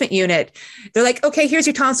assessment unit, they're like, okay, here's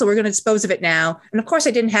your tonsil. We're going to dispose of it now. And of course,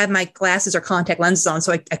 I didn't have my glasses or contact lenses on,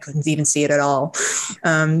 so I couldn't even see it at all.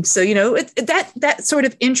 So, that sort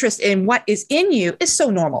of interest in what is in you is so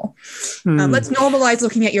normal. Let's normalize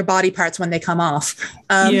looking at your body parts when they come off.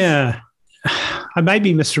 Yeah. I may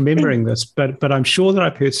be misremembering this, but I'm sure that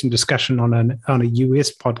I've heard some discussion on a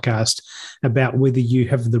US podcast about whether you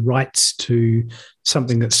have the rights to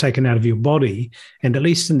something that's taken out of your body. And at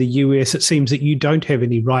least in the US, it seems that you don't have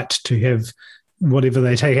any right to have whatever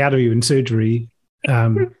they take out of you in surgery a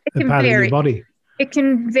part of your body. It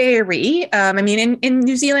can vary. I mean, in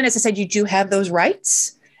New Zealand, as I said, you do have those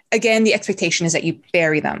rights. Again, the expectation is that you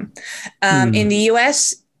bury them. In the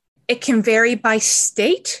US, it can vary by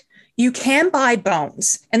state. You can buy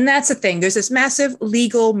bones. And that's the thing. There's this massive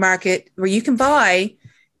legal market where you can buy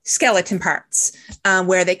skeleton parts.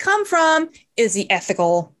 Where they come from is the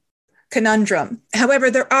ethical conundrum. However,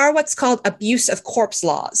 there are what's called abuse of corpse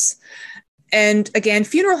laws. And again,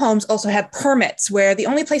 funeral homes also have permits where the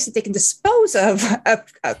only place that they can dispose of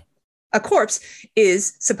a corpse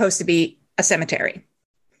is supposed to be a cemetery.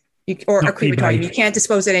 Or a crematorium. You can't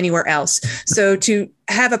dispose it anywhere else. So to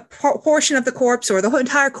have a portion of the corpse or the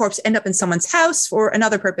entire corpse end up in someone's house for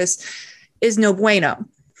another purpose is no bueno.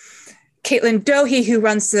 Caitlin Dohe, who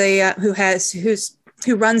runs the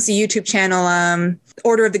YouTube channel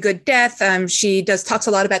Order of the Good Death, she talks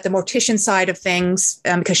a lot about the mortician side of things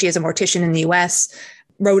because she is a mortician in the US.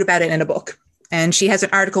 Wrote about it in a book, and she has an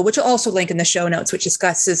article which will also link in the show notes, which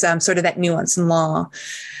discusses sort of that nuance in law.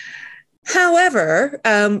 However,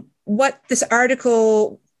 what this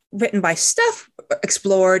article written by Steph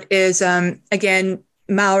explored is, again,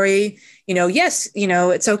 Maori, yes,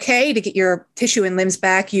 it's okay to get your tissue and limbs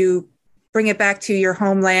back. You bring it back to your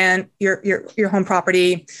homeland, your home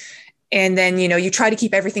property, and then, you try to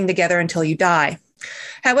keep everything together until you die.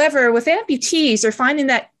 However, with amputees, they're finding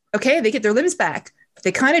that, okay, they get their limbs back, but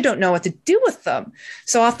they kind of don't know what to do with them.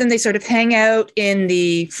 So often they sort of hang out in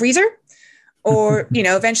the freezer. Or,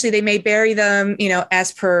 eventually they may bury them,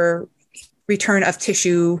 as per return of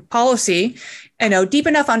tissue policy, deep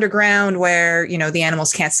enough underground where, the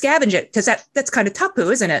animals can't scavenge it, because that's kind of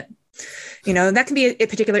tapu, isn't it? That can be a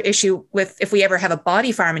particular issue with if we ever have a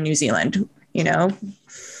body farm in New Zealand,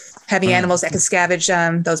 having animals that can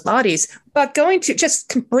scavenge those bodies. But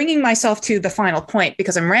bringing myself to the final point,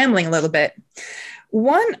 because I'm rambling a little bit.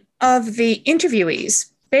 One of the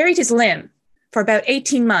interviewees buried his limb for about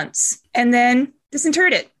 18 months and then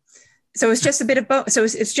disinterred it. So it's just a bit of bone. So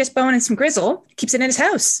it's just bone and some grizzle, keeps it in his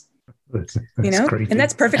house, that's creepy. and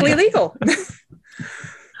that's perfectly legal.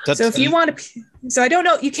 So if you want to, So I don't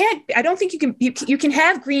know. I don't think you can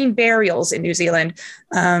have green burials in New Zealand.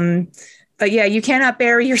 But yeah, you cannot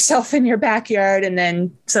bury yourself in your backyard and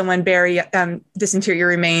then someone disinter your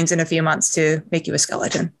remains in a few months to make you a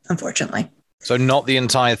skeleton, unfortunately. So not the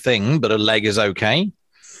entire thing, but a leg is okay.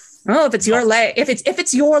 Oh, if it's your leg, if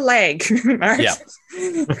it's your leg, Mark. Yeah.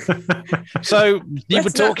 So you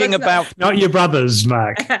were talking about not your brother's,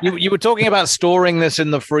 Mark. You were talking about storing this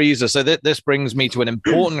in the freezer. So this brings me to an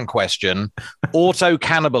important question: auto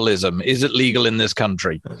cannibalism, is it legal in this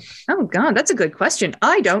country? Oh God, that's a good question.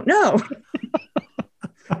 I don't know.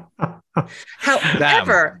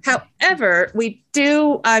 However, we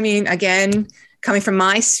do. I mean, again, coming from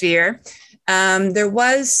my sphere, there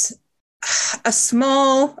was a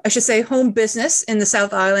small, I should say, home business in the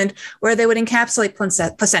South Island where they would encapsulate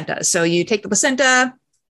placenta. So you take the placenta,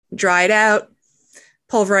 dry it out,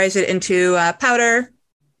 pulverize it into powder,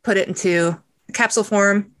 put it into a capsule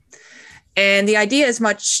form. And the idea is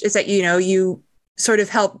that, you sort of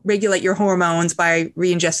help regulate your hormones by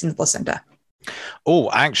re-ingesting the placenta.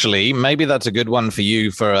 Oh, actually, maybe that's a good one for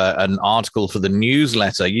you for an article for the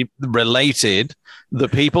newsletter. You related the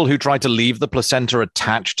people who try to leave the placenta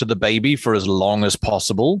attached to the baby for as long as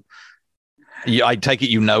possible. I take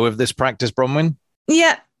it of this practice, Bronwyn?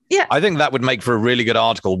 Yeah. I think that would make for a really good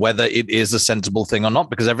article, whether it is a sensible thing or not,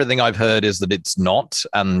 because everything I've heard is that it's not,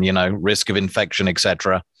 and, risk of infection,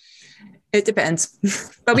 etc. It depends.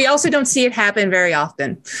 But we also don't see it happen very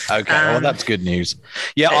often. Okay, well, that's good news.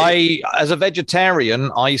 Yeah, as a vegetarian,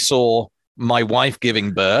 I saw my wife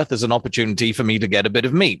giving birth as an opportunity for me to get a bit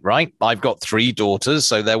of meat, right? I've got 3 daughters,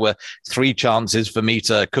 so there were 3 chances for me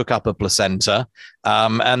to cook up a placenta,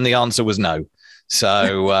 and the answer was no.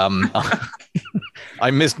 So I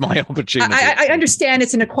missed my opportunity. I understand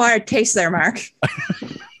it's an acquired taste there, Mark.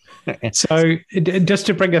 So just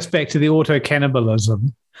to bring us back to the auto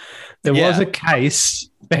cannibalism, there was a case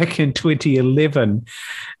back in 2011,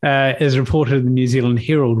 as reported in the New Zealand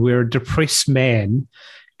Herald, where a depressed man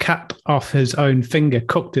cut off his own finger,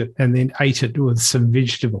 cooked it, and then ate it with some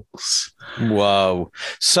vegetables. Whoa.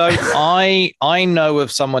 So I know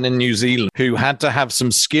of someone in New Zealand who had to have some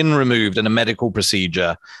skin removed in a medical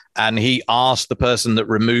procedure, and he asked the person that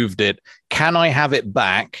removed it, can I have it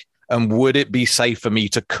back, and would it be safe for me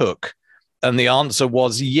to cook? And the answer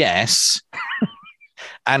was yes.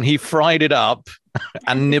 And he fried it up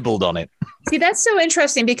and nibbled on it. See, that's so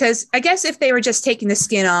interesting, because I guess if they were just taking the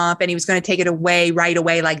skin off and he was going to take it away right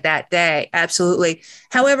away like that day, absolutely.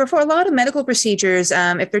 However, for a lot of medical procedures,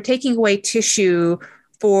 if they're taking away tissue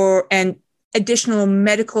and additional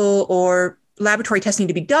medical or laboratory testing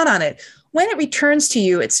to be done on it, when it returns to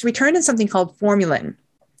you, it's returned in something called formalin.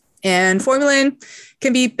 And formalin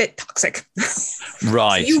can be a bit toxic.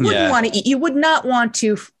 Right. So you wouldn't want to eat. You would not want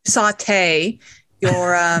to saute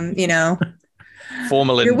your,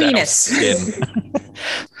 formalin your weenus. Skin.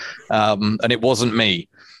 And it wasn't me.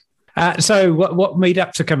 So what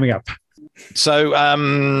meetups are coming up? So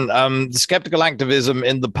Skeptical Activism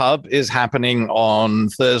in the Pub is happening on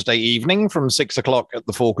Thursday evening from 6:00 at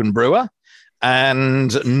the Fork and Brewer.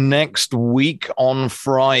 And next week on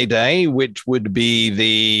Friday, which would be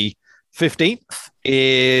the 15th,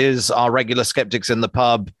 is our regular Skeptics in the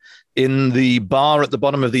Pub in the bar at the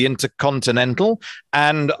bottom of the Intercontinental.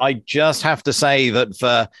 And I just have to say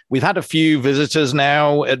that we've had a few visitors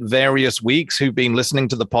now at various weeks who've been listening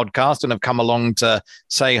to the podcast and have come along to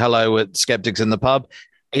say hello at Skeptics in the Pub.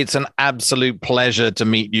 It's an absolute pleasure to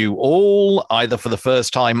meet you all, either for the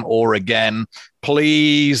first time or again.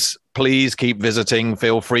 Please keep visiting.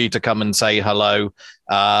 Feel free to come and say hello.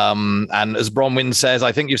 And as Bronwyn says,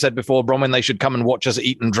 I think you said before, Bronwyn, they should come and watch us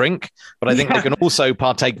eat and drink, but I think they can also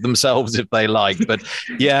partake themselves if they like. But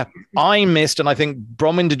yeah, I missed, and I think,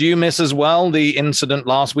 Bronwyn, did you miss as well the incident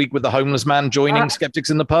last week with the homeless man joining Skeptics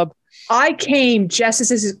in the Pub? I came just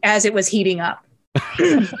as it was heating up.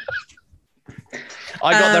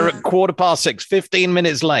 I got there at 6:15, 15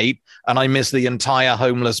 minutes late, and I missed the entire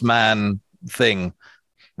homeless man thing.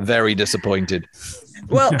 Very disappointed.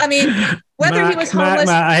 Well, I mean, whether he was homeless...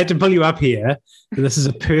 Mark, I had to pull you up here. This is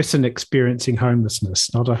a person experiencing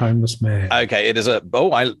homelessness, not a homeless man. Okay, it is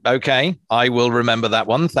okay. I will remember that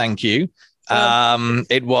one. Thank you.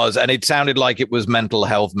 It was, and it sounded like it was mental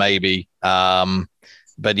health, maybe.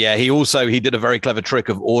 But yeah, he did a very clever trick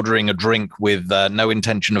of ordering a drink with no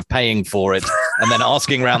intention of paying for it, and then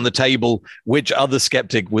asking around the table which other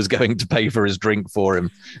skeptic was going to pay for his drink for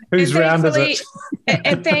him. Whose round is it?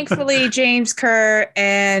 And thankfully, James Kerr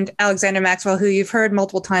and Alexander Maxwell, who you've heard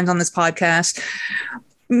multiple times on this podcast,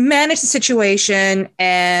 managed the situation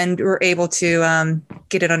and were able to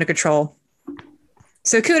get it under control.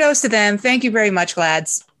 So kudos to them. Thank you very much,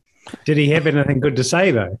 lads. Did he have anything good to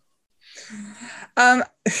say, though? Um,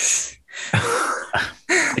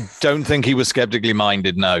 I don't think he was skeptically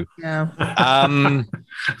minded, no.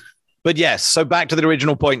 But yes, so back to the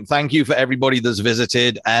original point. Thank you for everybody that's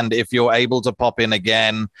visited. And if you're able to pop in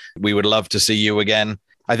again, we would love to see you again.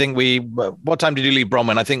 I think what time did you leave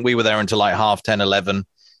Bronwyn? I think we were there until like 10:30, 11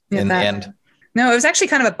 in the end. No, it was actually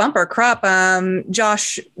kind of a bumper crop.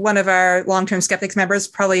 Josh, one of our long-term Skeptics members,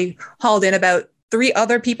 probably hauled in about 3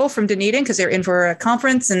 other people from Dunedin because they were in for a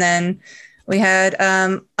conference. And then we had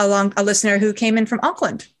a listener who came in from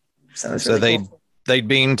Auckland. So it was really cool. They'd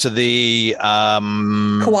been to the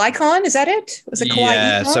Kauai Con, is that it? Was it Kauai?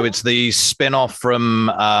 Yeah, so it's the spin-off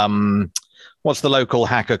from what's the local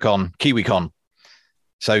HackerCon? KiwiCon.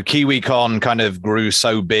 So KiwiCon kind of grew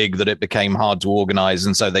so big that it became hard to organize,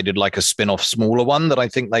 and so they did like a spin-off smaller one that I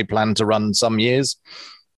think they plan to run some years.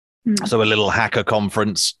 So a little hacker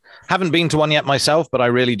conference. Haven't been to one yet myself, but I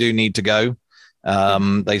really do need to go.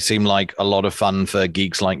 They seem like a lot of fun for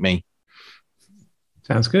geeks like me.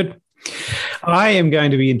 Sounds good. I am going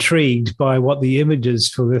to be intrigued by what the images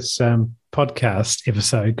for this podcast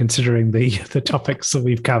episode, considering the topics that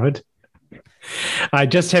we've covered. I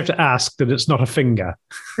just have to ask that it's not a finger.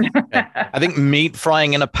 I think meat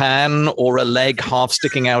frying in a pan or a leg half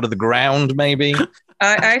sticking out of the ground, maybe.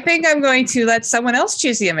 I think I'm going to let someone else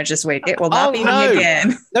choose the image this week. It will not be me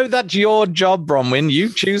again. No, that's your job, Bronwyn. You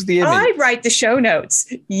choose the image. I write the show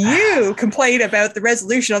notes. You complain about the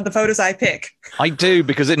resolution of the photos I pick. I do,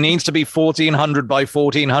 because it needs to be 1400 by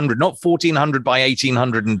 1400, not 1400 by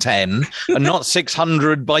 1810, and not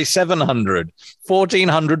 600 by 700.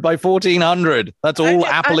 1400 by 1400. That's all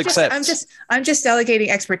Apple accepts. I'm just delegating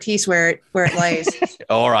expertise where it lays.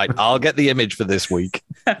 All right, I'll get the image for this week.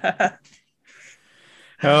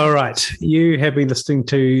 All right. You have been listening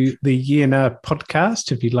to the ENR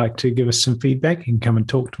podcast. If you'd like to give us some feedback, you can come and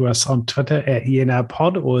talk to us on Twitter at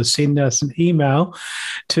ENRpod or send us an email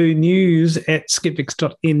to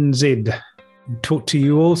news@skeptics.nz. Talk to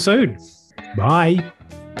you all soon. Bye.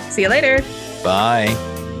 See you later. Bye.